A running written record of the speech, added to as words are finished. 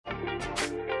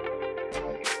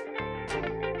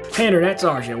Hey Internet, it's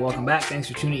RJ. Welcome back. Thanks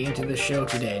for tuning into this show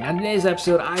today. Now, in today's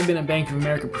episode, I've been a Bank of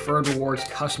America Preferred Rewards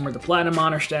customer at the Platinum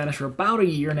Honor status for about a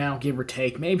year now, give or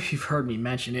take. Maybe you've heard me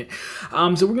mention it.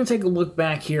 So we're going to take a look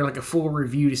back here, like a full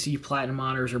review to see if Platinum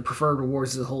Honors or Preferred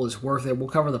Rewards as a whole is worth it. We'll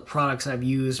cover the products I've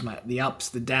used, the ups,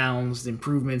 the downs, the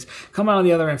improvements, come out on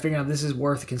the other end, figuring out if this is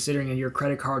worth considering in your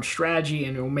credit card strategy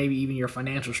and or maybe even your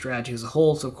financial strategy as a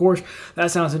whole. So, of course, if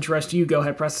that sounds interesting to you, go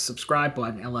ahead, press the subscribe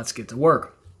button, and let's get to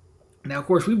work. Now, of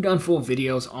course, we've done full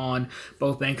videos on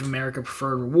both Bank of America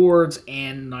Preferred Rewards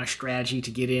and my strategy to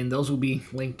get in. Those will be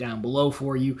linked down below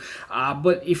for you.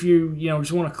 But if you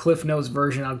just want a Cliff Notes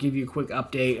version, I'll give you a quick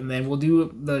update, and then we'll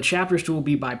do the chapters will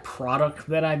be by product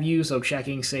that I've used, so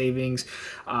checking, savings,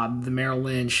 the Merrill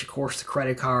Lynch, of course, the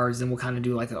credit cards. Then we'll kind of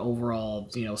do like an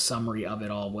overall summary of it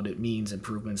all, what it means,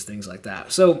 improvements, things like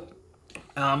that. So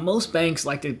most banks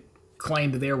like to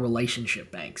claim that they're relationship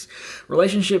banks.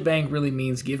 Relationship bank really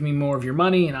means give me more of your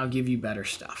money and I'll give you better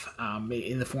stuff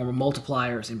in the form of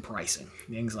multipliers and pricing,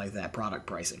 things like that, product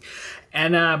pricing.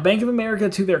 And Bank of America,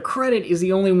 to their credit, is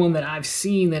the only one that I've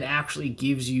seen that actually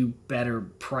gives you better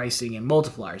pricing and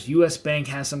multipliers. US Bank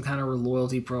has some kind of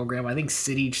loyalty program. I think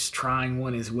Citi's trying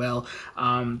one as well.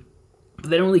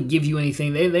 They don't really give you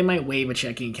anything. They might waive a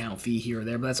checking account fee here or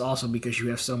there, but that's also because you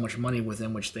have so much money with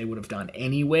them, which they would have done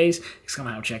anyways. It's kind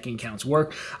of how checking accounts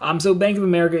work. So Bank of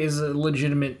America is a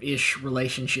legitimate-ish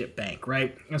relationship bank,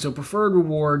 right? And so Preferred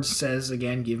Rewards says,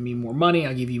 again, give me more money,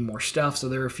 I'll give you more stuff. So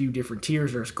there are a few different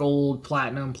tiers. There's Gold,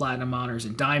 Platinum, Platinum Honors,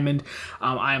 and Diamond.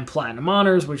 I am Platinum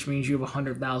Honors, which means you have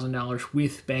 $100,000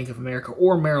 with Bank of America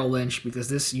or Merrill Lynch, because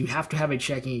this you have to have a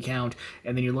checking account,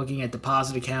 and then you're looking at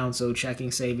deposit accounts, so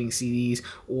checking, savings, CDs,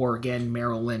 or again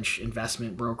Merrill Lynch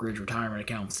investment brokerage, retirement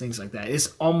accounts, things like that.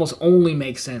 This almost only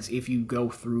makes sense if you go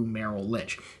through Merrill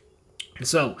Lynch.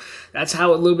 So that's a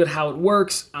little bit how it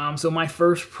works. So my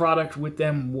first product with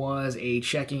them was a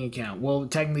checking account. Well,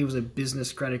 technically it was a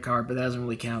business credit card, but that doesn't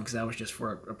really count because that was just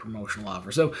for a promotional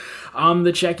offer. So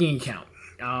the checking account.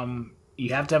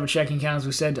 You have to have a checking account, as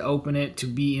we said, to open it. To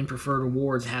be in Preferred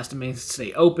Rewards, it has to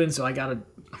stay open. So I got a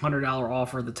 $100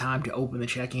 offer at the time to open the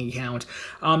checking account.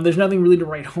 There's nothing really to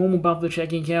write home about the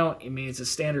checking account. I mean, it's a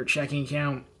standard checking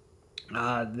account.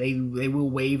 They will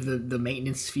waive the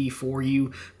maintenance fee for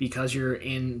you because you're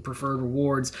in Preferred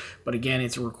Rewards, but again,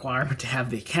 it's a requirement to have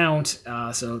the account,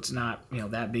 so it's not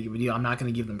that big of a deal. I'm not going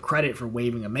to give them credit for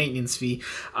waiving a maintenance fee.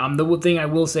 The one thing I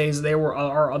will say is there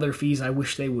are other fees I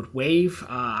wish they would waive.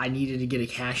 I needed to get a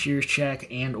cashier's check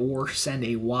and or send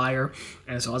a wire,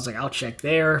 and so I was like, I'll check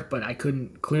there, but I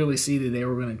couldn't clearly see that they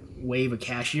were going to waive a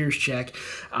cashier's check,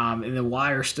 and the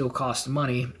wire still costs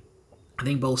money. I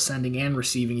think both sending and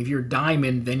receiving. If you're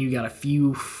Diamond, then you got a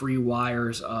few free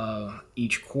wires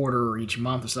each quarter or each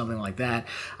month or something like that.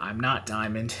 I'm not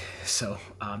Diamond, so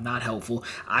not helpful.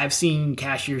 I've seen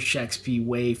cashier's checks be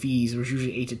waived fees. There's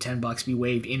usually $8 to $10 be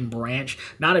waived in branch,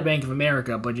 not at Bank of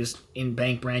America, but just in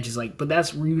bank branches. But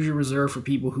that's usually reserved for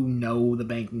people who know the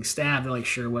banking staff. They're like,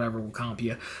 sure, whatever, we'll comp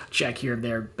you a check here or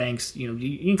there. Banks,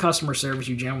 in customer service,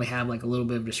 you generally have like a little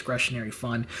bit of discretionary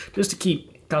fund just to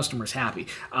keep customers happy,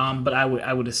 but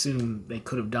I would assume they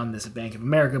could have done this at Bank of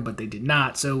America, but they did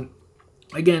not. So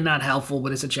again, not helpful,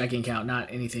 but it's a checking account, not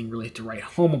anything really to write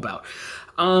home about.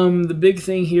 The big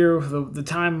thing here, the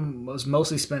time was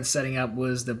mostly spent setting up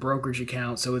was the brokerage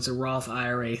account. So it's a Roth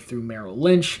IRA through Merrill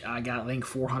Lynch. I got, I think,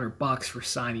 $400 for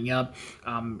signing up.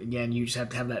 Again, you just have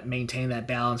to maintain that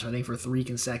balance, I think, for 3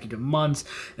 consecutive months.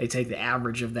 They take the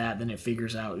average of that, then it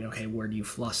figures out, okay, where do you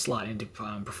slot into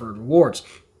Preferred Rewards.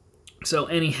 So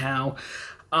anyhow,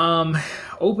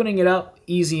 opening it up,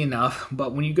 easy enough,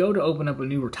 but when you go to open up a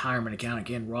new retirement account,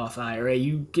 again, Roth IRA,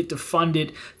 you get to fund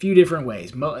it a few different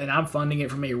ways, and I'm funding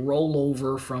it from a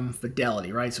rollover from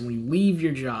Fidelity, right? So when you leave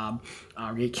your job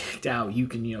or get kicked out, you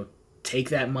can, take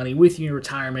that money with you in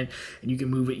retirement, and you can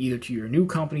move it either to your new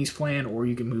company's plan or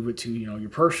you can move it to, your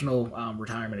personal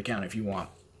retirement account if you want.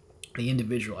 The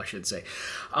individual, I should say.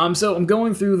 So I'm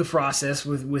going through the process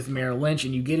with Merrill Lynch,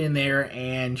 and you get in there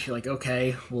and you're like,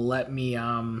 okay, well, let me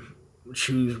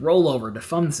choose rollover to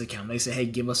fund this account. They say, hey,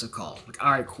 give us a call. I'm like,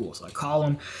 all right, cool. So I call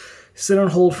them, sit on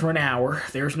hold for an hour.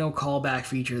 There's no callback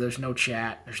feature. There's no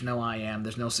chat. There's no IM.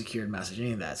 There's no secured message,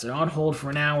 any of that. So on hold for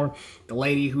an hour. The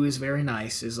lady, who is very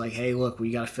nice, is like, hey, look,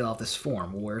 we got to fill out this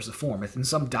form. Well, where's the form? It's in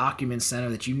some document center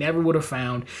that you never would have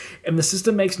found, and the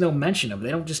system makes no mention of it.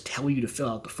 They don't just tell you to fill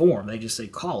out the form. They just say,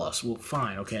 call us. Well,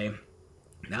 fine, okay.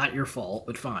 Not your fault,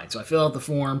 but fine. So I fill out the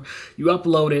form, you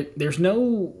upload it. There's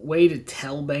no way to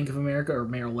tell Bank of America or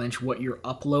Merrill Lynch what you're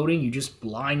uploading. You just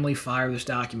blindly fire this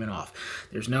document off.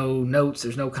 There's no notes,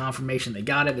 there's no confirmation they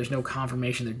got it, there's no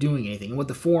confirmation they're doing anything. And what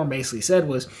the form basically said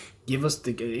was, give us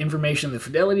the information on the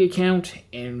Fidelity account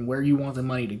and where you want the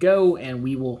money to go, and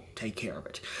we will take care of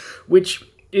it. Which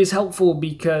is helpful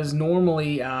because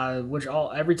normally,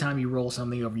 every time you roll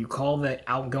something over, you call the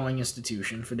outgoing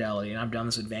institution, Fidelity, and I've done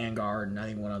this at Vanguard and I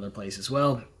think one other place as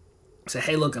well. Say,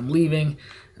 hey, look, I'm leaving.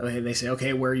 They say,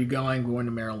 okay, where are you going? Going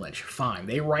to Merrill Lynch. Fine.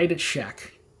 They write a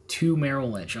check to Merrill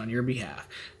Lynch on your behalf.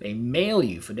 They mail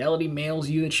you, Fidelity mails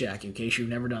you the check in case you've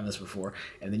never done this before,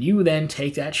 and then you then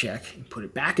take that check and put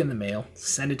it back in the mail,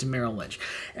 send it to Merrill Lynch.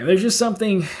 And there's just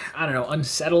something, I don't know,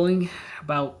 unsettling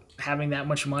about having that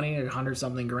much money,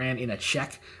 100-something grand in a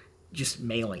check, just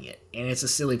mailing it. And it's a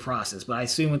silly process, but I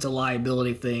assume it's a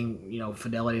liability thing. You know,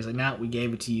 Fidelity's like, nah, we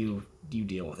gave it to you, you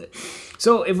deal with it.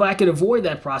 So if I could avoid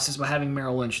that process by having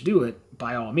Merrill Lynch do it,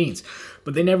 by all means.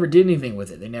 But they never did anything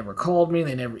with it. They never called me,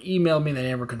 they never emailed me, they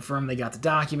never confirmed they got the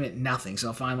document, nothing.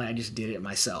 So finally I just did it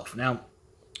myself. Now,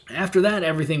 after that,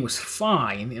 everything was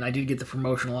fine, and I did get the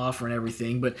promotional offer and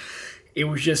everything, but it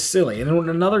was just silly. And then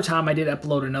another time I did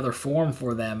upload another form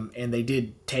for them, and they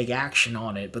did take action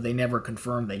on it, but they never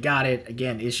confirmed they got it.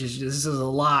 Again, it's just, this is a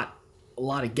lot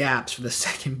of gaps for the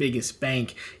second biggest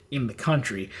bank in the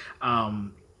country.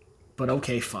 But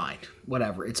okay, fine.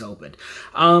 Whatever, it's open.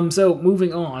 So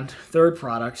moving on, third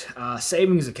product,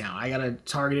 savings account. I got to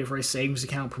target it for a savings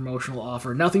account promotional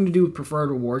offer. Nothing to do with preferred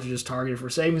rewards, just targeted for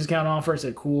a savings account offer. I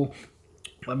said, cool,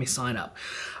 let me sign up.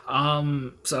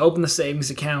 So I opened the savings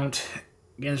account.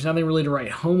 Again, there's nothing really to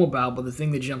write home about, but the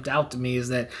thing that jumped out to me is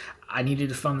that I needed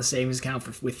to fund the savings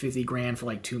account with 50 grand for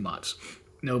like 2 months.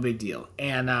 No big deal.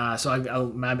 And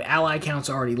so my Ally account's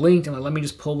already linked. I'm like, let me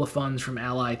just pull the funds from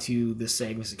Ally to this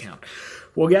savings account.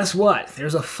 Well, guess what?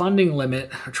 There's a funding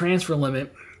limit, a transfer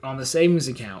limit on the savings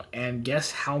account. And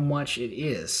guess how much it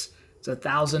is? It's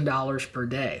 $1,000 per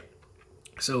day.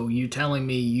 So you telling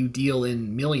me you deal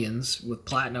in millions with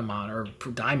platinum honor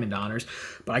or diamond honors,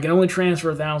 but I can only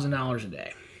transfer $1,000 a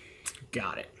day.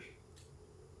 Got it.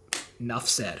 Enough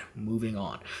said. Moving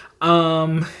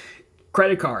on.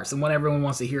 Credit cards, the one everyone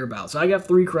wants to hear about. So I got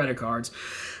 3 credit cards.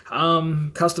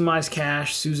 Customized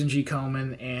Cash, Susan G.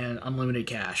 Komen, and Unlimited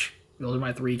Cash. Those are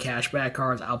my 3 cashback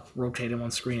cards. I'll rotate them on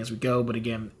screen as we go. But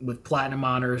again, with Platinum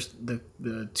Honors,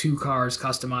 the 2 cards,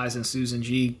 Customized and Susan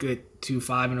G, get to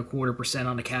 5.25%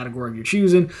 on the category of your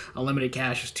choosing. Unlimited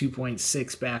Cash is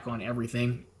 2.6 back on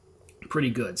everything.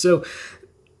 Pretty good. So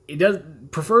it does.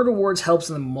 Preferred rewards helps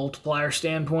in the multiplier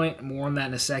standpoint. More on that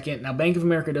in a second. Now, Bank of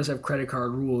America does have credit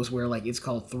card rules where, like, it's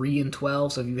called 3 and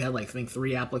 12. So if you've had, like, I think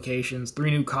 3 applications, 3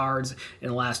 new cards in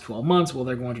the last 12 months, well,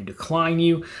 they're going to decline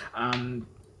you.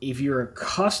 If you're a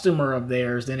customer of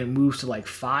theirs, then it moves to like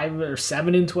 5 or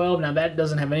 7 and 12. Now, that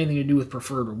doesn't have anything to do with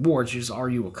preferred rewards. Just are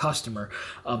you a customer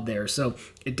of theirs? So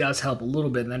it does help a little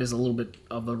bit, and that is a little bit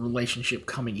of the relationship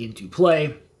coming into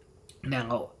play.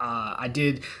 Now, I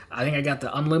think I got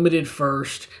the unlimited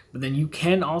first, but then you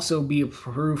can also be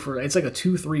approved for, it's like a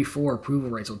 2, 3, 4 approval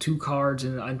rate. So 2 cards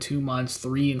in 2 months,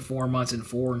 3 and 4 months, and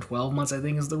 4 and 12 months, I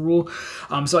think is the rule.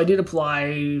 So I did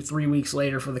apply 3 weeks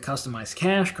later for the customized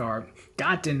cash card,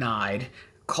 got denied,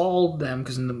 called them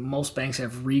because most banks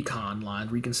have recon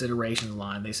lines, reconsiderations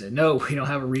line. They said, no, we don't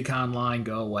have a recon line,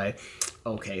 go away.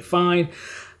 Okay, fine.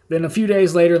 Then a few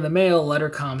days later in the mail, a letter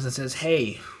comes and says,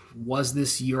 hey, was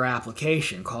this your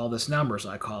application? Call this number. So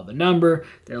I called the number.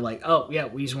 They're like, oh, yeah,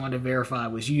 we just wanted to verify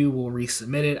it was you. We'll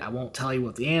resubmit it. I won't tell you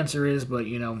what the answer is, but,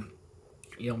 you know,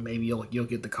 maybe you'll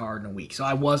get the card in a week. So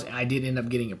I did end up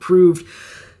getting approved.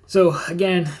 So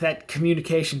again, that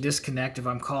communication disconnect, if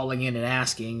I'm calling in and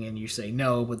asking and you say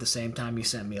no, but at the same time you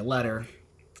sent me a letter,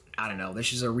 I don't know,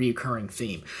 this is a reoccurring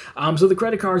theme. So the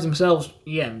credit cards themselves,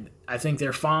 yeah, I think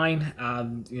they're fine.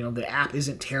 The app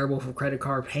isn't terrible for credit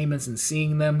card payments and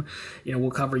seeing them.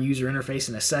 We'll cover user interface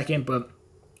in a second, but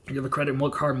the credit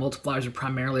card multipliers are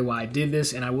primarily why I did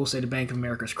this, and I will say to Bank of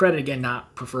America's credit, again,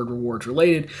 not preferred rewards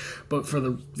related, but for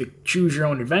the choose your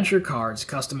own adventure cards,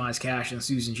 Customized Cash and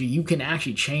Susan G, you can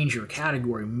actually change your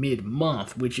category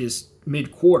mid-month, which is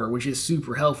mid-quarter, which is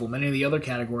super helpful. Many of the other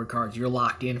category cards, you're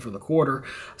locked in for the quarter,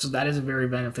 so that is very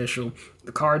beneficial.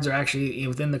 The cards are actually,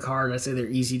 within the card, I'd say they're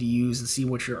easy to use and see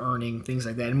what you're earning, things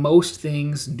like that. And most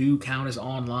things do count as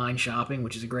online shopping,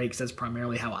 which is great because that's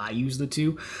primarily how I use the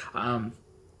two.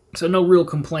 So no real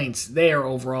complaints there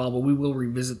overall, but we will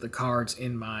revisit the cards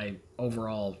in my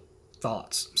overall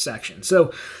thoughts section.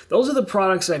 So those are the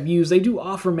products I've used. They do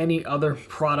offer many other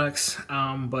products,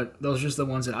 but those are just the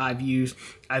ones that I've used.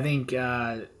 I think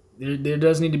there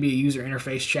does need to be a user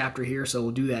interface chapter here, so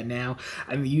we'll do that now.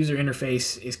 I mean, the user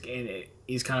interface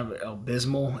is kind of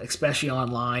abysmal, especially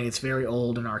online. It's very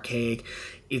old and archaic.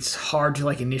 It's hard to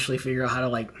like initially figure out how to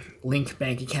like link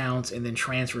bank accounts and then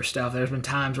transfer stuff. There's been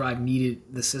times where I've needed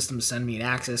the system to send me an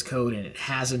access code and it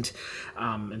hasn't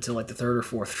until like the third or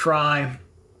fourth try.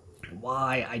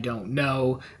 Why, I don't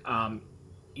know.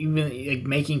 Even like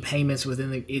making payments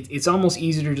within it's almost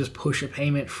easier to just push a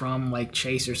payment from like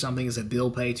Chase or something as a bill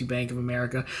pay to Bank of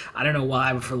America. I don't know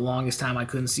why, but for the longest time I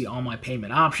couldn't see all my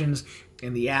payment options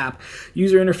in the app.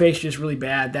 User interface just really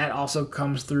bad. That also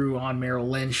comes through on Merrill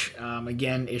Lynch.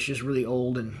 Again, it's just really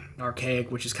old and archaic,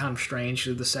 which is kind of strange.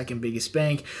 So the second biggest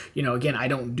bank, you know, again, I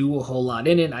don't do a whole lot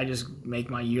in it. I just make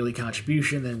my yearly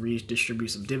contribution, then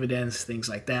redistribute some dividends, things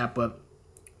like that. But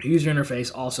user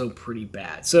interface also pretty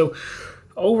bad. So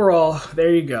overall,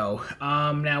 there you go.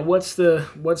 Now, what's the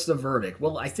verdict?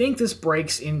 Well, I think this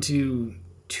breaks into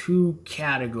two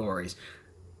categories: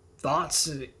 thoughts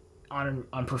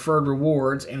on preferred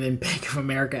rewards, and then Bank of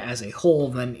America as a whole.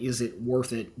 Then, is it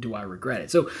worth it? Do I regret it?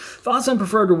 So, thoughts on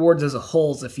preferred rewards as a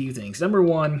whole is a few things. Number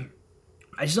one,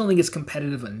 I just don't think it's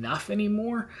competitive enough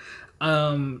anymore.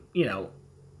 You know,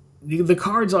 the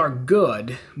cards are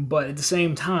good, but at the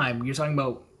same time, you're talking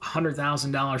about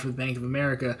 $100,000 with Bank of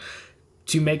America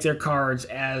to make their cards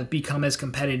become as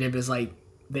competitive as like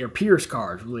their peers'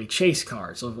 cards, like Chase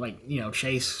cards. So like, you know,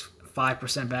 Chase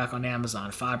 5% back on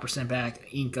Amazon, 5% back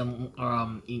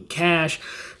Ink Cash,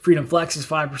 Freedom Flex is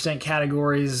 5%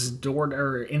 categories,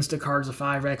 Instacart's a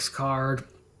 5x card,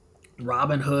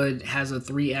 Robinhood has a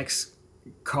 3x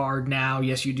card now.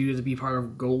 Yes, you do to be part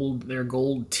of their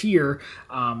gold tier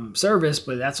service,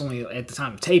 but that's only at the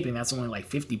time of taping, that's only like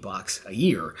 $50 a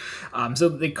year. So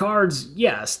the cards,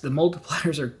 yes, the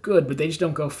multipliers are good, but they just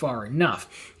don't go far enough.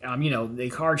 You know, the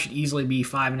card should easily be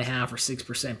 5.5% or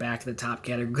 6% back to the top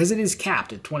category because it is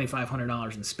capped at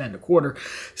 $2,500 in spend a quarter.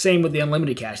 Same with the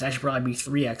unlimited cash, that should probably be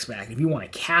 3x back. If you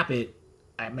want to cap it,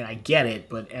 I mean, I get it,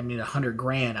 but I mean,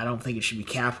 $100,000, I don't think it should be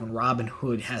capped when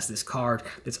Robinhood has this card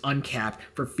that's uncapped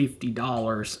for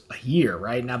 $50 a year,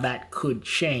 right? Now, that could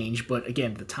change, but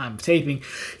again, at the time of taping,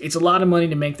 it's a lot of money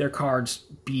to make their cards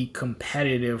be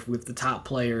competitive with the top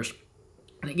players.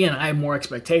 And again, I have more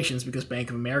expectations because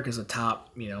Bank of America is a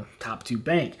top 2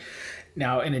 bank.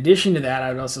 Now, in addition to that,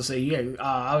 I would also say,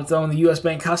 I would throw in the U.S.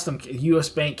 Bank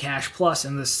Cash Plus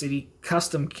and the Citi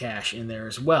Custom Cash in there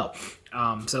as well.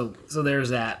 So there's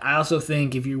that. I also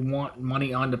think if you want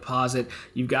money on deposit,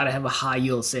 you've got to have a high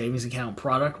yield savings account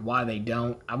product. Why they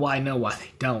don't? Well, I know why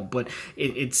they don't, but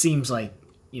it seems like,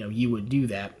 you know, you would do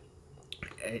that.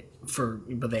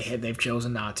 But they've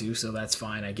chosen not to, so that's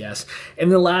fine, I guess.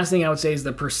 And the last thing I would say is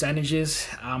the percentages.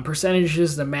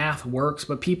 Percentages, the math works,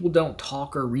 but people don't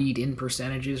talk or read in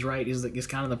percentages, right? Is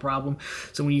kind of the problem.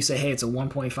 So when you say, hey, it's a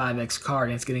 1.5x card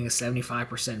and it's getting a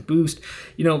 75% boost,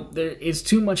 you know, there is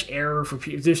too much error for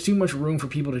people. There's too much room for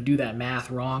people to do that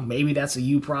math wrong. Maybe that's a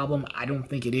you problem. I don't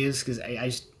think it is, because I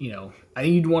just, you know, I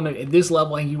think you'd want to, at this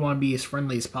level, I think you'd want to be as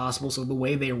friendly as possible. So the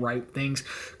way they write things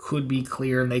could be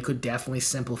clear, and they could definitely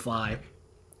simplify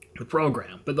the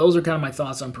program. But those are kind of my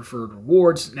thoughts on preferred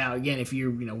rewards. Now, again, if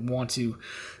you want to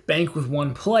bank with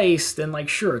one place, then like,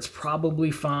 sure, it's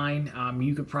probably fine.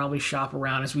 You could probably shop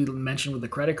around. As we mentioned with the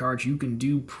credit cards, you can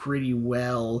do pretty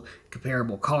well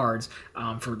comparable cards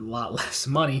for a lot less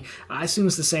money. I assume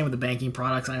it's the same with the banking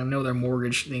products. I know their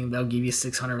mortgage thing, they'll give you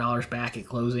 $600 back at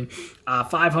closing.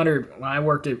 $500 when I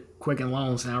worked at Quicken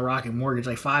Loans, now Rocket Mortgage,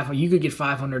 like you could get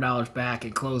 $500 back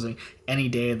at closing any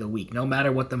day of the week, no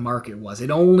matter what the market was. It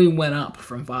only went up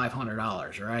from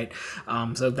 $500, right?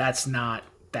 So that's not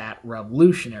that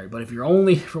revolutionary. But if you're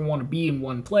only want to be in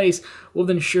one place, well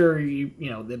then sure,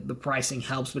 the pricing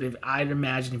helps. But I'd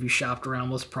imagine if you shopped around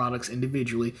those products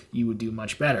individually, you would do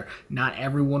much better. Not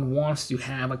everyone wants to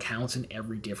have accounts in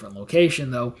every different location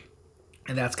though.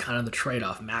 And that's kind of the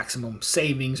trade-off, maximum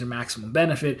savings or maximum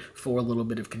benefit for a little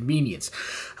bit of convenience.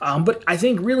 But I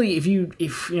think really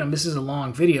if this is a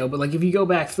long video, but like if you go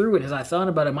back through it, as I thought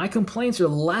about it, my complaints are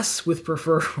less with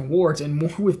preferred rewards and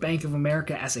more with Bank of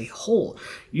America as a whole.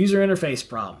 User interface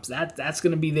problems, that's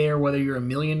going to be there whether you're a $1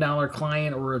 million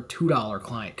client or a $2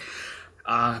 client.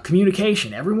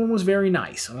 Communication, everyone was very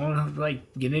nice. I don't want to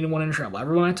get anyone in trouble.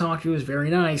 Everyone I talked to was very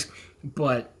nice,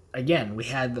 but again, we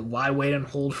had the why wait and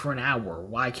hold for an hour?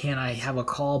 Why can't I have a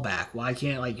call back? Why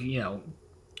can't,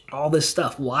 all this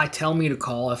stuff? Why tell me to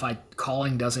call if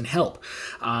calling doesn't help?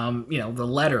 The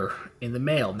letter in the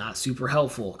mail, not super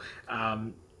helpful.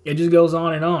 It just goes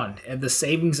on and on. And the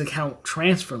savings account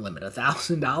transfer limit,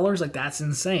 $1,000, like that's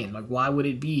insane. Like why would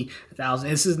it be 1,000?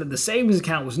 This is the savings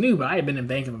account was new, but I had been in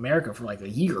Bank of America for like a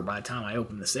year by the time I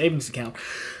opened the savings account.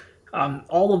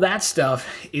 All of that stuff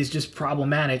is just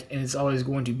problematic, and it's always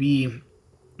going to be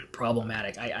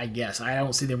problematic, I guess. I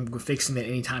don't see them fixing it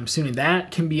anytime soon, and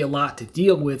that can be a lot to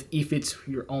deal with if it's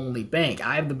your only bank.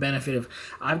 I have the benefit of,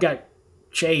 I've got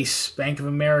Chase, Bank of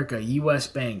America, U.S.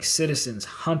 Bank, Citizens,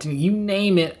 Huntington, you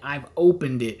name it, I've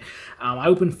opened it. I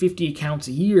open 50 accounts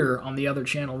a year on the other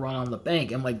channel run on the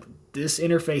bank. I'm like, this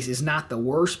interface is not the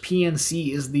worst.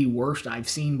 PNC is the worst I've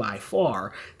seen by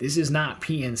far. This is not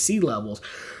PNC levels,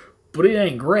 but it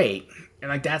ain't great. And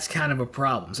like that's kind of a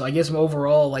problem. So I guess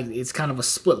overall, like it's kind of a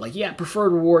split. Like, yeah,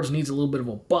 Preferred Rewards needs a little bit of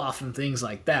a buff and things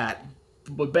like that.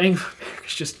 But Bank of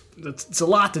America's just, it's a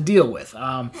lot to deal with.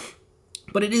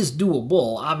 But it is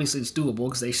doable. Obviously, it's doable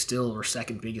because they still are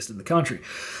second biggest in the country.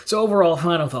 So overall,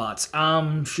 final thoughts.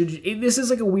 This is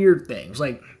like a weird thing. It's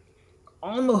like,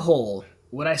 on the whole,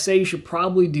 would I say you should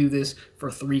probably do this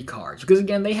for 3 cards? Because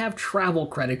again, they have travel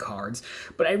credit cards,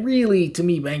 but to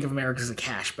me, Bank of America is a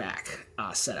cashback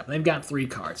setup. They've got 3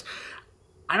 cards.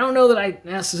 I don't know that I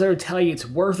necessarily tell you it's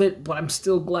worth it, but I'm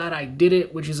still glad I did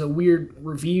it, which is a weird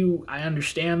review. I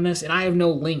understand this, and I have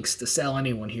no links to sell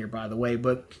anyone here, by the way,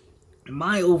 but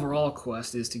my overall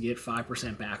quest is to get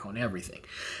 5% back on everything.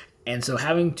 And so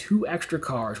having 2 extra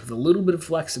cards with a little bit of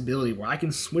flexibility where I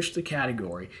can switch the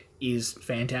category is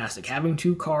fantastic. Having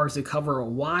 2 cards that cover a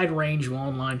wide range of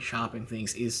online shopping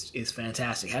things is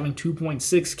fantastic. Having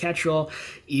 2.6 catch-all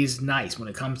is nice. When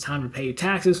it comes time to pay your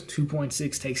taxes,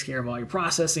 2.6 takes care of all your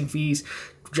processing fees.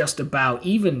 Just about,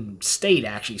 even state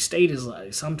actually. State is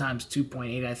sometimes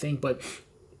 2.8, I think, but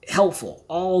helpful,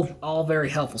 all very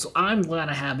helpful. So I'm glad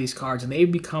I have these cards, and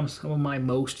they've become some of my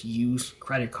most used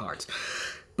credit cards.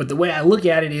 But the way I look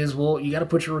at it is, well, you got to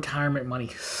put your retirement money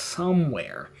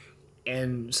somewhere.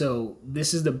 And so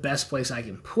this is the best place I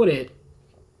can put it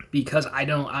because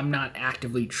I'm not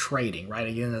actively trading, right?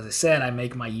 Again, as I said, I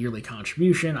make my yearly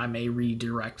contribution. I may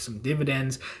redirect some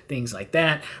dividends, things like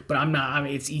that, but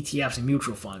it's ETFs and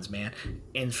mutual funds, man.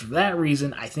 And for that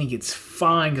reason, I think it's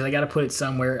fine because I got to put it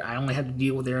somewhere. I only have to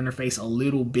deal with their interface a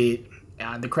little bit.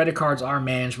 The credit cards are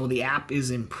manageable. The app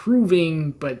is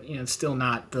improving, but it's still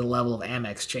not the level of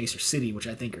Amex, Chase, or Citi, which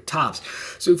I think are tops.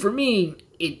 So for me,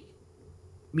 it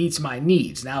meets my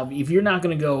needs. Now, if you're not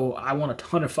going to go, I want a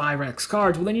ton of 5X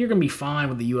cards, well, then you're going to be fine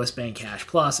with the U.S. Bank Cash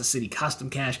Plus, a Citi Custom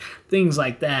Cash, things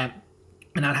like that,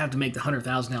 and not have to make the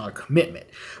 $100,000 commitment.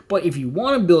 But if you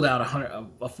want to build out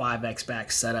a 5X back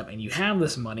setup and you have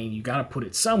this money and you got to put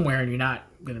it somewhere and you're not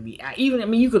going to be,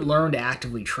 you could learn to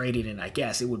actively trade it and I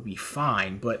guess it would be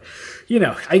fine. But,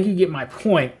 I can get my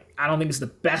point. I don't think it's the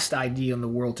best idea in the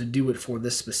world to do it for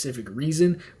this specific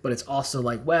reason, but it's also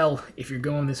like, well, if you're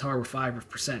going this hard with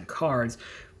 5% cards,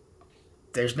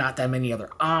 there's not that many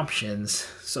other options,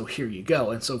 so here you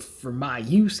go. And so for my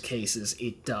use cases,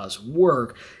 it does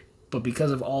work, but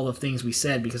because of all the things we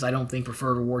said, because I don't think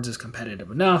Preferred Rewards is competitive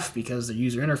enough, because the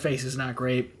user interface is not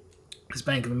great, because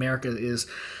Bank of America is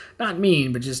not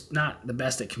mean, but just not the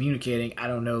best at communicating, I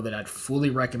don't know that I'd fully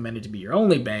recommend it to be your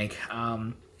only bank.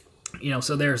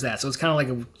 So there's that. So it's kind of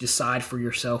like decide for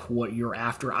yourself what you're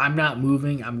after. I'm not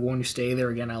moving. I'm going to stay there.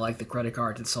 Again, I like the credit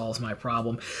card that solves my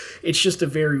problem. It's just a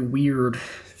very weird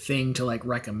thing to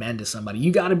recommend to somebody.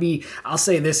 You got to be, I'll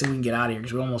say this and we can get out of here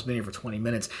because we've almost been here for 20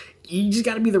 minutes. You just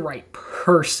got to be the right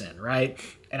person, right?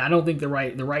 And I don't think the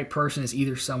right person is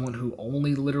either someone who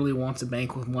only literally wants to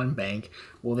bank with one bank.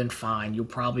 Well, then fine. You'll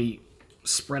probably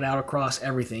spread out across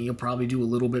everything. You'll probably do a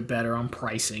little bit better on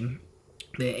pricing.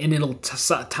 And it'll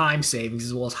time savings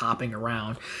as well as hopping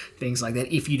around, things like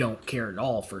that, if you don't care at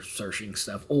all for searching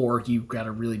stuff, or you've got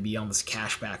to really be on this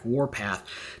cashback warpath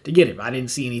to get it. I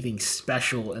didn't see anything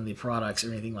special in the products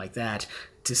or anything like that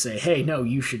to say, hey, no,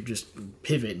 you should just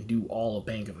pivot and do all of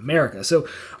Bank of America. So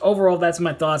overall, that's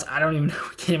my thoughts. I don't even know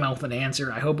if I came out with an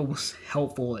answer. I hope it was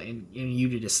helpful in you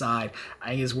to decide.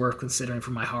 I think it's worth considering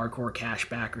for my hardcore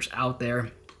cashbackers out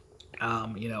there.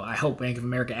 I hope Bank of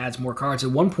America adds more cards.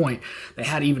 At one point, they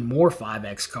had even more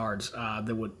 5X cards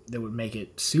that would make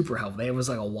it super helpful. There was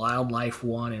like a wildlife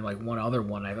one and like one other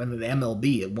one, and the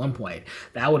MLB at one point.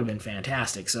 That would have been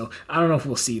fantastic. So I don't know if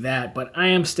we'll see that, but I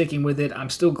am sticking with it. I'm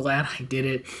still glad I did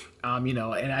it.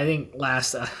 And I think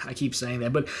I keep saying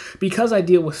that, but because I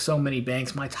deal with so many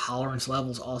banks, my tolerance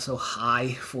level is also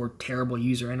high for terrible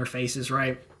user interfaces,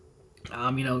 right?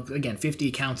 Again, 50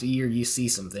 accounts a year, you see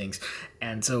some things.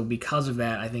 And so because of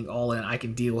that, I think all in, I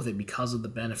can deal with it because of the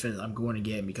benefits I'm going to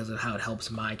get and because of how it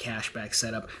helps my cashback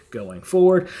setup going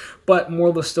forward. But moral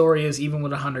of the story is, even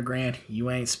with 100 grand, you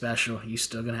ain't special. You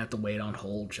still going to have to wait on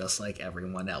hold just like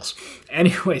everyone else.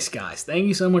 Anyways, guys, thank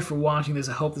you so much for watching this.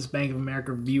 I hope this Bank of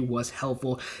America review was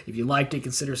helpful. If you liked it,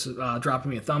 consider dropping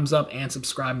me a thumbs up and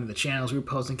subscribing to the channels. We're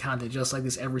posting content just like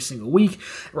this every single week,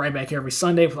 right back every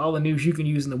Sunday with all the news you can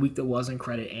use in the week that was in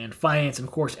credit and finance, and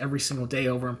of course every single day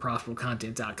over on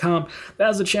ProfitableContent.com. That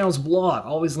is the channel's blog,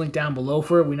 always linked down below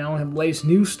for it. We not only have the latest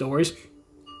news stories,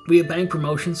 we have bank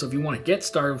promotions, so if you want to get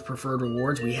started with Preferred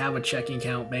Rewards, we have a checking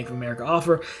account Bank of America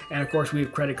offer, and of course we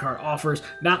have credit card offers,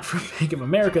 not from Bank of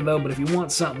America though, but if you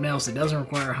want something else that doesn't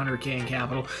require 100K in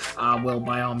capital, well,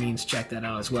 by all means, check that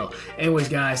out as well. Anyways,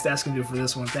 guys, that's going to do it for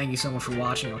this one. Thank you so much for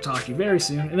watching. I'll talk to you very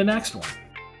soon in the next one.